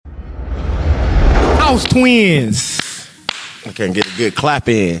Ross twins. I can't get a good clap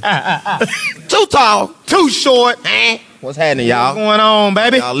in. Too tall, too short. What's happening, y'all? What's going on,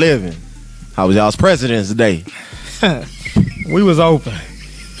 baby? How y'all living? How was y'all's President's Day? We was open.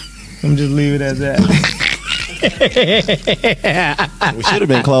 I'm just leave it as that. We should have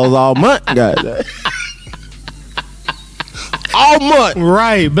been closed all month, guys. All month.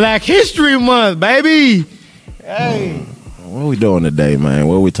 Right. Black History Month, baby. Hey. What we doing today, man?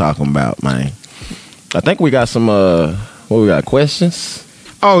 What we talking about, man? I think we got some, what we got, questions?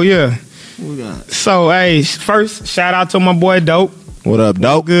 Oh, yeah. What we got? So, hey, first, shout out to my boy Dope. What up,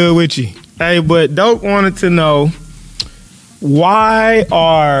 Dope? Good with you. Hey, but Dope wanted to know, why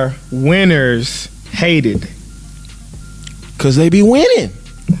are winners hated? Because they be winning.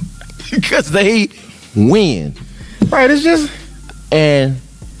 Because they win. Right, it's just... And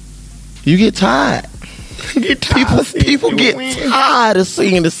you get tired. People get tired of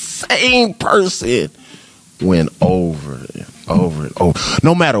seeing the same person win over and over and over.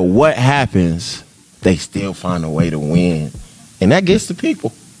 No matter what happens, they still find a way to win. And that gets to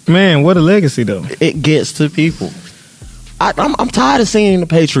people. Man, what a legacy, though. It gets to people. I'm tired of seeing the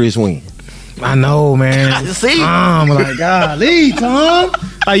Patriots win. I know, man. See? I'm like, golly, Tom.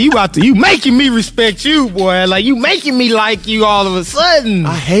 Like, you making me respect you, boy. Like, you making me like you all of a sudden.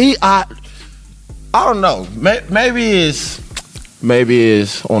 I don't know. Maybe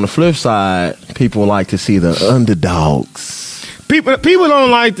it's on the flip side. People like to see the underdogs. People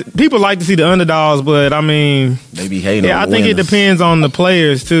like to see the underdogs, but I mean, they be hating. Yeah, on I think winners. it depends on the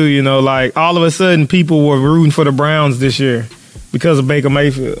players too. You know, like all of a sudden, people were rooting for the Browns this year because of Baker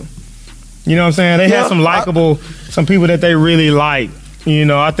Mayfield. You know what I'm saying? They had some people that they really like. You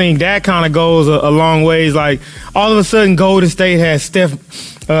know, I think that kind of goes a long ways. Like all of a sudden, Golden State has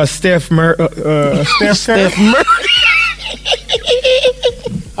Steph Murray.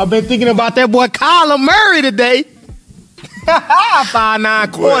 I've been thinking about that boy Kyler Murray today.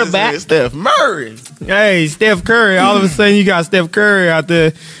 5'9" quarterback. Steph Murray. Hey, Steph Curry. All of a sudden, you got Steph Curry out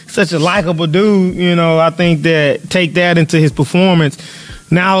there, such a likable dude. You know, I think that take that into his performance.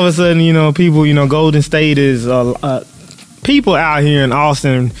 Now all of a sudden, you know, people, you know, Golden State is people out here in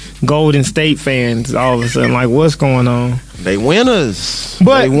Austin, Golden State fans. All of a sudden, like, what's going on? They winners.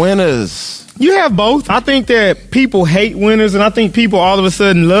 But they winners. You have both. I think that people hate winners, and I think people all of a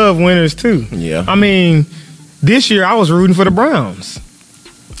sudden love winners too. Yeah. I mean, this year I was rooting for the Browns.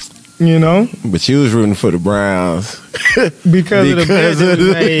 You know, but you was rooting for the Browns because of the bet that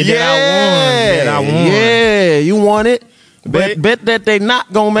we made that I won. Yeah, you won it. Bet that they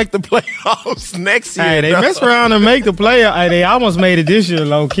not gonna make the playoffs next year. Hey, they mess around and make the playoffs. Hey, they almost made it this year,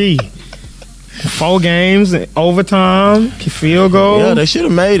 low key. 4 games, overtime, field goal. Yeah, they should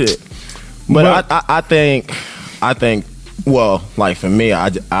have made it. But I think, well, like for me,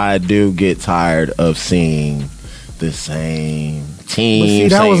 I do get tired of seeing the same team. But see,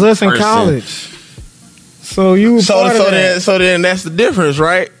 that was us in college. So you were part of that. So then that's the difference,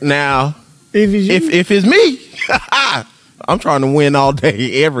 right? Now, if it's me, I'm trying to win all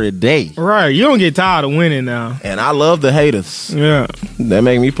day, every day. Right. You don't get tired of winning now. And I love the haters. Yeah. They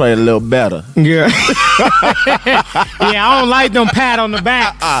make me play a little better. Yeah. Yeah, I don't like them pat on the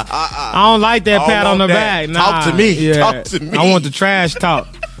back. I don't like that pat on the back. Nah. Talk to me. Yeah. Talk to me. I want the trash talk.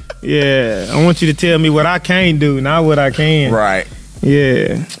 Yeah. I want you to tell me what I can't do, not what I can. Right.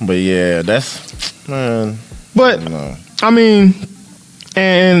 Yeah. But yeah, that's, man. But, I mean,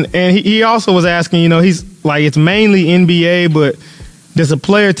 and he also was asking, you know, he's like, it's mainly NBA, but does a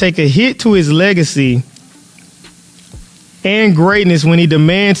player take a hit to his legacy and greatness when he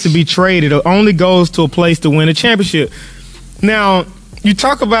demands to be traded or only goes to a place to win a championship? Now, you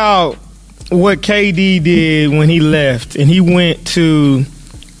talk about what KD did when he left and he went to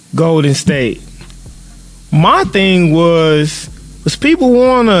Golden State. My thing was people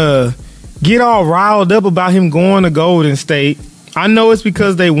want to get all riled up about him going to Golden State. I know it's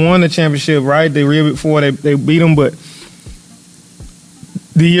because they won the championship, right? The year before they beat them, but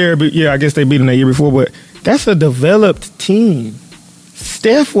I guess they beat them the year before, but that's a developed team.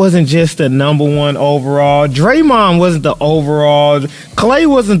 Steph wasn't just the number 1 overall. Draymond wasn't the overall. Clay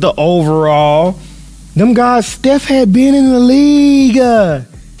wasn't the overall. Them guys, Steph had been in the league.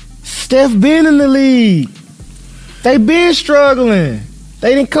 Steph been in the league. They been struggling.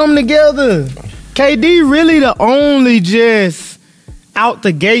 They didn't come together. KD really the only just out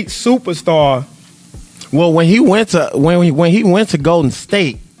the gate superstar. Well, when he went to Golden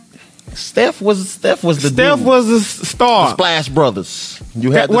State, Steph was the star. The Splash Brothers.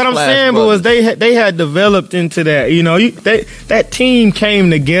 You had what I'm saying was they had developed into that. You know, that team came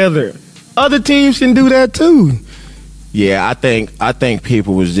together. Other teams can do that too. Yeah, I think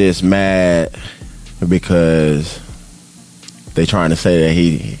people was just mad because they trying to say that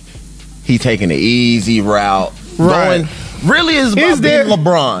he taking the easy route. Right. Really is about beating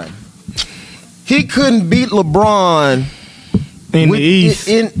LeBron. He couldn't beat LeBron in the East.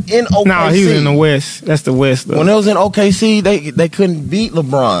 In OKC. No, he was in the West. That's the West, though. When it was in OKC, they couldn't beat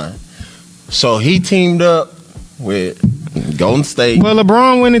LeBron. So he teamed up with Golden State. Well,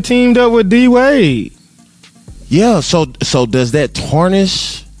 LeBron went and teamed up with D-Wade. Yeah, so does that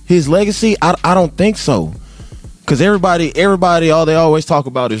tarnish his legacy? I don't think so. Because everybody, all they always talk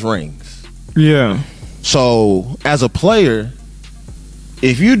about is rings. Yeah. So as a player,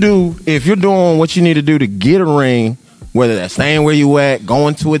 if you're doing what you need to do to get a ring, whether that's staying where you at,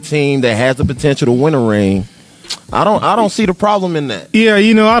 going to a team that has the potential to win a ring, I don't see the problem in that. Yeah,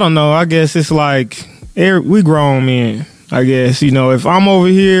 I don't know. I guess it's like we grown men. I guess if I'm over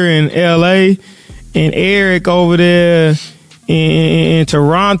here in LA and Eric over there in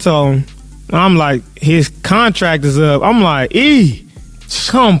Toronto, I'm like, his contract is up. I'm like,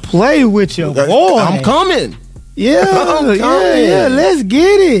 come play with your boy. I'm coming. Yeah, yeah, let's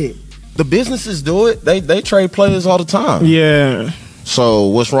get it. The businesses do it. They trade players all the time. Yeah. So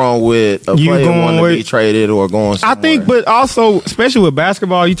what's wrong with a player wanting to be traded or going somewhere? I think, but also, especially with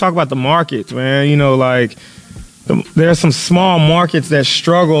basketball, you talk about the markets, man. There's some small markets that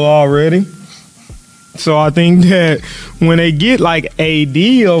struggle already. So I think that when they get like AD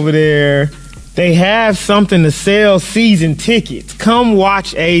over there, they have something to sell season tickets. Come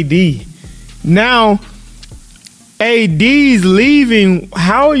watch AD. Now, AD's leaving.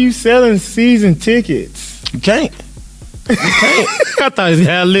 How are you selling season tickets? You can't. I thought you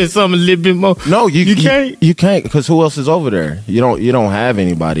had something a little bit more. No, you can't. You can't, because who else is over there? You don't have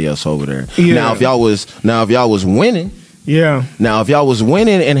anybody else over there. Yeah. Now if y'all was winning, yeah. Now if y'all was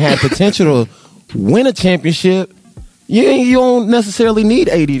winning and had potential to win a championship, you don't necessarily need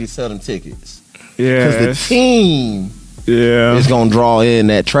AD to sell them tickets. Yeah, because the team is gonna draw in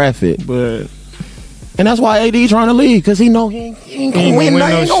that traffic. And that's why AD trying to leave, because he know he ain't gonna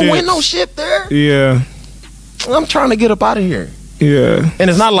win no shit there. Yeah. I'm trying to get up out of here. Yeah. And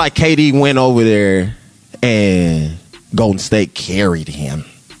it's not like KD went over there and Golden State carried him.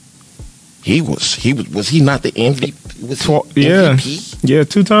 Was he not the MVP? MVP? Yeah,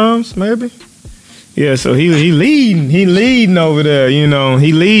 2 times maybe. Yeah, so he leading over there,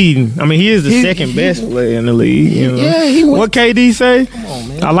 He leading. I mean, he is the second best player in the league. Yeah, what KD say? Come on,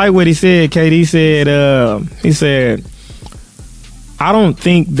 man. I like what he said. KD said, I don't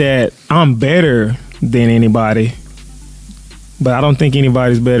think that I'm better than anybody, but I don't think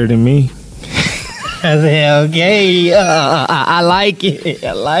anybody's better than me. I said, okay, I like it.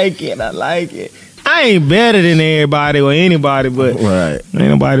 I ain't better than everybody or anybody, but ain't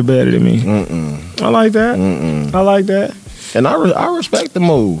nobody better than me. I like that. I like that. And I respect the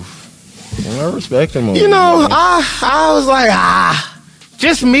move. I was like,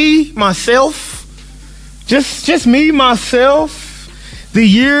 just me, myself. Just me, myself. The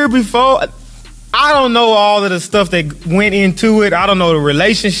year before, I don't know all of the stuff that went into it. I don't know the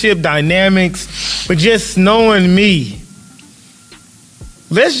relationship dynamics, but just knowing me.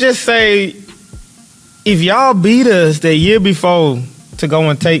 Let's just say, if y'all beat us the year before to go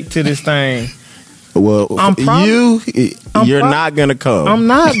and take to this thing, well, you're not gonna come. I'm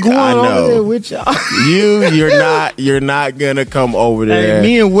not going over there with y'all. You're not gonna come over there. Hey,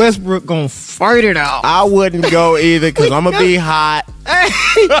 me and Westbrook gonna fight it out. I wouldn't go either, because I'm gonna be hot.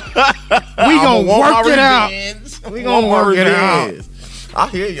 We gonna work it out. We gonna work it out. I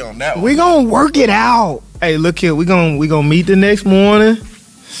hear you on that one. We gonna work it out. Hey, look here. We gonna meet the next morning.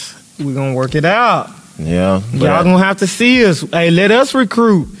 We gonna work it out. Yeah. Y'all gonna have to see us. Hey, let us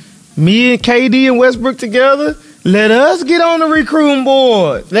recruit. Me and KD and Westbrook together. Let us get on the recruiting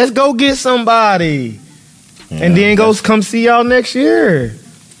board. Let's go get somebody. Yeah, and then come see y'all next year.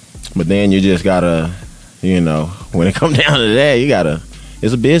 But then you just gotta, when it comes down to that,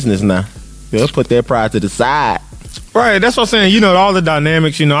 it's a business now. They'll put their pride to the side. Right, that's what I'm saying. All the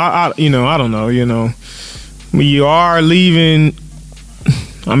dynamics, I don't know, When you are leaving,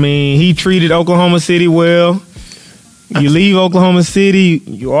 I mean, he treated Oklahoma City well. You leave Oklahoma City,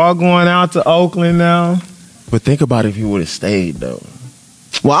 you are going out to Oakland now. But think about if he would have stayed, though.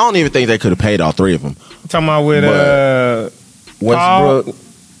 Well, I don't even think they could have paid all 3 of them. Talking about with Westbrook.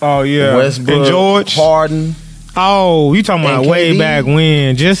 Oh, yeah. Westbrook, and George. Harden. Oh, you talking about way back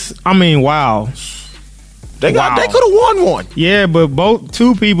when. Wow. They could have won one. Yeah, but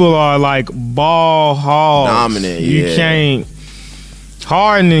 2 people are like ball hogs. Dominant, You can't.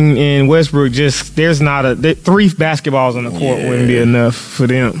 Harden and Westbrook, there's not 3 basketballs on the court wouldn't be enough for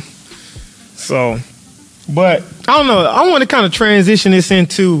them. So, but I don't know. I want to kind of transition this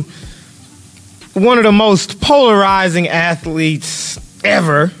into one of the most polarizing athletes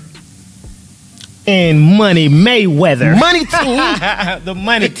ever. And Money Mayweather. Money team. The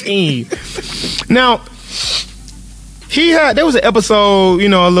Money Team. Now, there was an episode,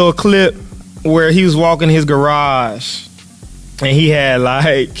 a little clip where he was walking his garage and he had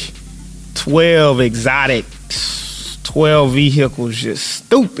like 12 exotics, 12 vehicles, just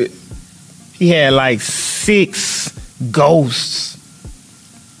stupid. He had like 6 Ghosts,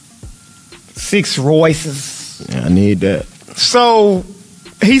 6 Royces. Yeah, I need that. So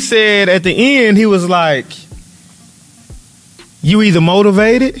he said at the end, he was like, you either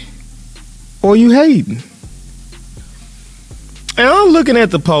motivated or you hating. And I'm looking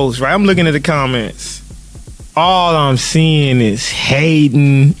at the post, right? I'm looking at the comments. All I'm seeing is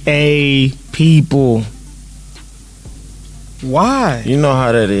hating people. Why? You know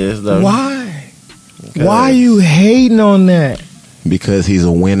how that is, though. Why? Why are you hating on that? Because he's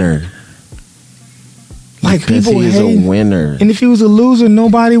a winner. Like, because people he's hate. a winner. And if he was a loser,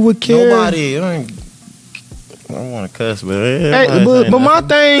 nobody would care. Nobody. I don't want to cuss, but my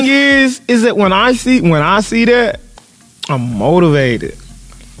thing is that when I see that, I'm motivated.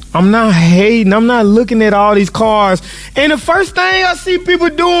 I'm not hating. I'm not looking at all these cars. And the first thing I see people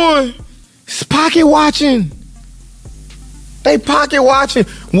doing is pocket watching. They pocket watching.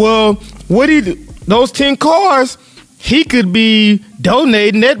 Well, what he do? Those 10 cars, he could be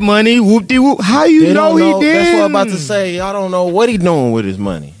donating that money. Whoop-de-whoop. How you know he did? That's what I'm about to say. I don't know what he doing with his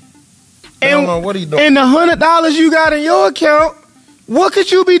money. I don't know what he doing. And the $100 you got in your account, what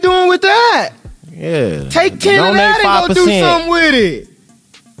could you be doing with that? Yeah. Take 10 of that and go do something with it.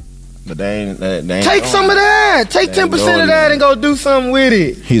 But they ain't take some of that. Take 10% of that and go do something with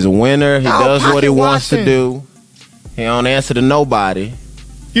it. He's a winner. He does what he wants to do. He don't answer to nobody.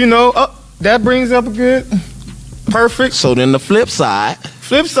 That brings up a good, perfect. So then the flip side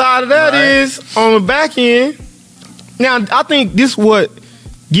of that is on the back end. Now, I think this what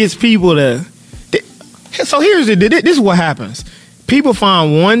gets people to. So this is what happens. People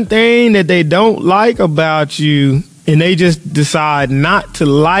find one thing that they don't like about you, and they just decide not to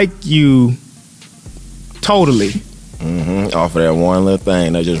like you totally. Mm-hmm. Off of that one little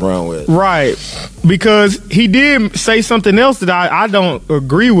thing they just run with. Right. Because he did say something else that I don't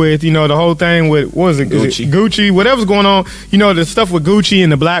agree with. The whole thing with, what was it? Gucci, whatever's going on. The stuff with Gucci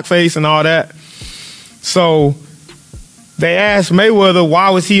and the blackface and all that. So they asked Mayweather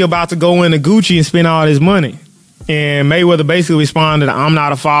why was he about to go into Gucci and spend all his money. And Mayweather basically responded, I'm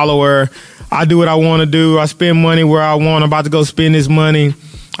not a follower. I do what I want to do. I spend money where I want. I'm about to go spend this money.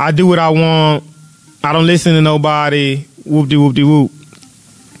 I do what I want. I don't listen to nobody. Whoop-de-whoop-de-whoop.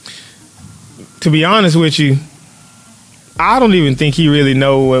 To be honest with you, I don't even think he really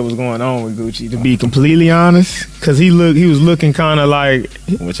know what was going on with Gucci, to be completely honest. Because he was looking kind of like...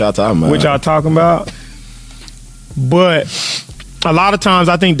 What y'all talking about? But a lot of times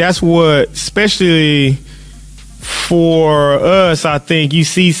I think that's what, especially... for us, I think you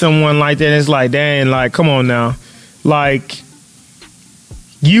see someone like that, it's like, dang, like, come on now. Like,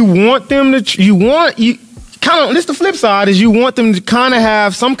 you want them to, this the flip side, is you want them to kind of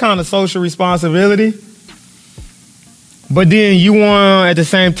have some kind of social responsibility. But then you want, at the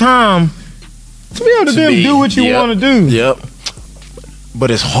same time, to be able to do what you want to do. Yep. But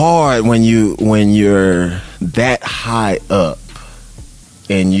it's hard when you're that high up.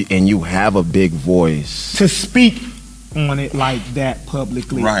 And you have a big voice to speak on it like that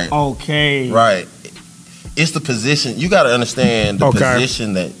publicly. Right. Okay. Right. It's the position. You got to understand the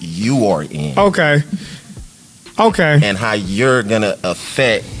position that you are in. Okay. And how you're gonna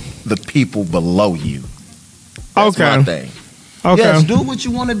affect the people below you. That's my thing. Okay. Yes, do what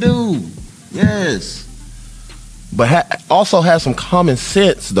you want to do. Yes. But also have some common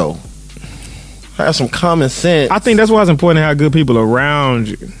sense, though. Have some common sense. I think that's why it's important to have good people around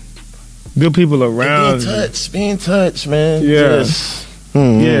you. Good people around you. Be in touch, man. Yeah.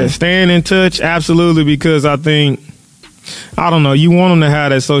 Yeah, staying in touch, absolutely, because I think, I don't know, you want them to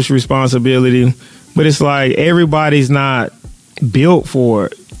have that social responsibility, but it's like everybody's not built for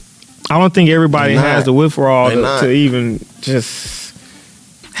it. I don't think everybody has the wherewithal to even just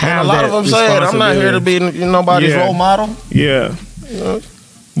have that. And a lot of them said, I'm not here to be nobody's role model. Yeah.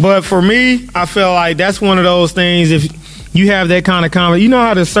 But for me, I feel like that's one of those things, if you have that kind of conversation, you know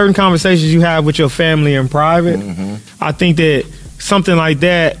how there's certain conversations you have with your family in private? Mm-hmm. I think that something like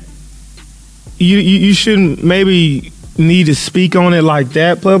that, you shouldn't maybe need to speak on it like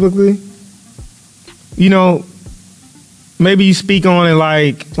that publicly. Maybe you speak on it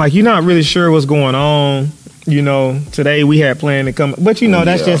like you're not really sure what's going on. You know, today we had planned to come, but you know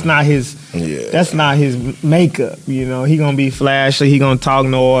that's just not his. Yeah. That's not his makeup. You know, he gonna be flashy. He gonna talk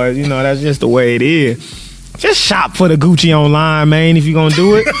noise. You know, that's just the way it is. Just shop for the Gucci online, man. If you gonna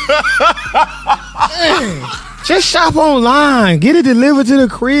do it, just shop online. Get it delivered to the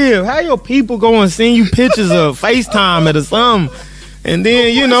crib. Have your people go and send you pictures of FaceTime it or something, and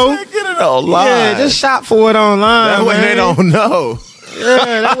then you know, get it online. Yeah, just shop for it online. That way man. they don't know.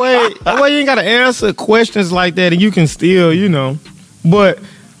 Yeah, that way you ain't gotta answer questions like that, and you can still, you know. But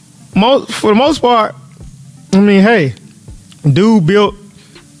for the most part, I mean, hey, dude built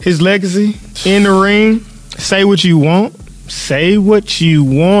his legacy in the ring. Say what you want. Say what you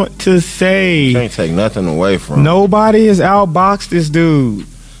want to say. Can't take nothing away from him. Nobody has outboxed this dude.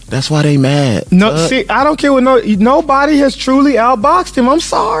 That's why they mad. No, see, I don't care what nobody has truly outboxed him. I'm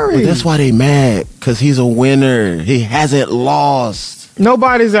sorry. But that's why they mad, because he's a winner. He hasn't lost.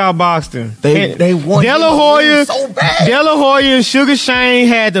 Nobody's outboxed him. They want De La him to Hoya win so bad. De La Hoya and Sugar Shane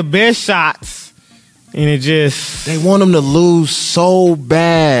had the best shots, and it just They want him to lose so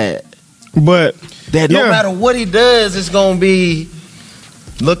bad but that no matter what he does, it's gonna be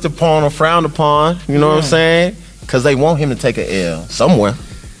looked upon or frowned upon. You know what I'm saying? Because they want him to take an L somewhere.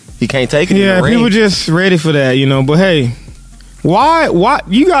 He can't take it. Yeah, in the ring. people just ready for that, you know. But hey, why?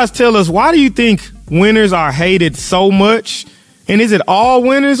 You guys tell us, why do you think winners are hated so much? And is it all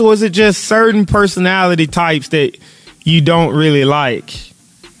winners, or is it just certain personality types that you don't really like?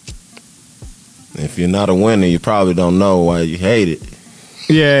 If you're not a winner, you probably don't know why you hate it.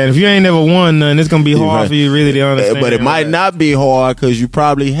 Yeah, and if you ain't never won none, it's gonna be hard for you really to understand. But it might not be hard because you're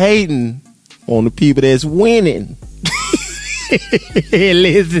probably hating on the people that's winning.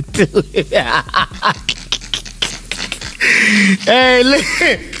 Listen to it. Hey,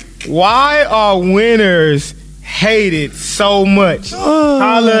 listen. Why are winners hated so much?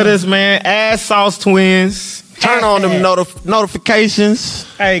 Holla at us, man. Ass Sauce Twins. Turn on them notifications.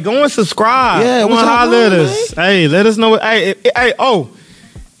 Hey, go and subscribe. Yeah, go and holla at us. Hey, let us know.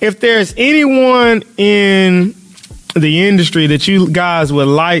 If there's anyone in the industry that you guys would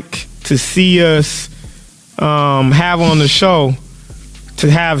like to see us have on the show, to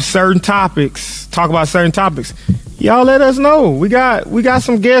have certain topics, talk about certain topics, y'all let us know. We got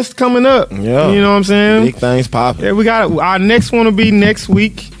some guests coming up. Yeah. You know what I'm saying? Big things popping. Yeah, we got our next one will be next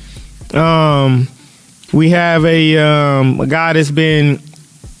week. We have a guy that's been,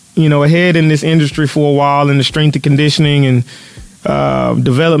 you know, ahead in this industry for a while in the strength and conditioning and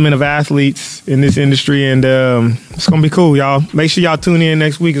development of athletes in this industry, and it's gonna be cool, y'all. Make sure y'all tune in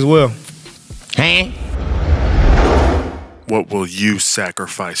next week as well. What will you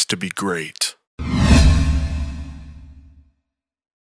sacrifice to be great?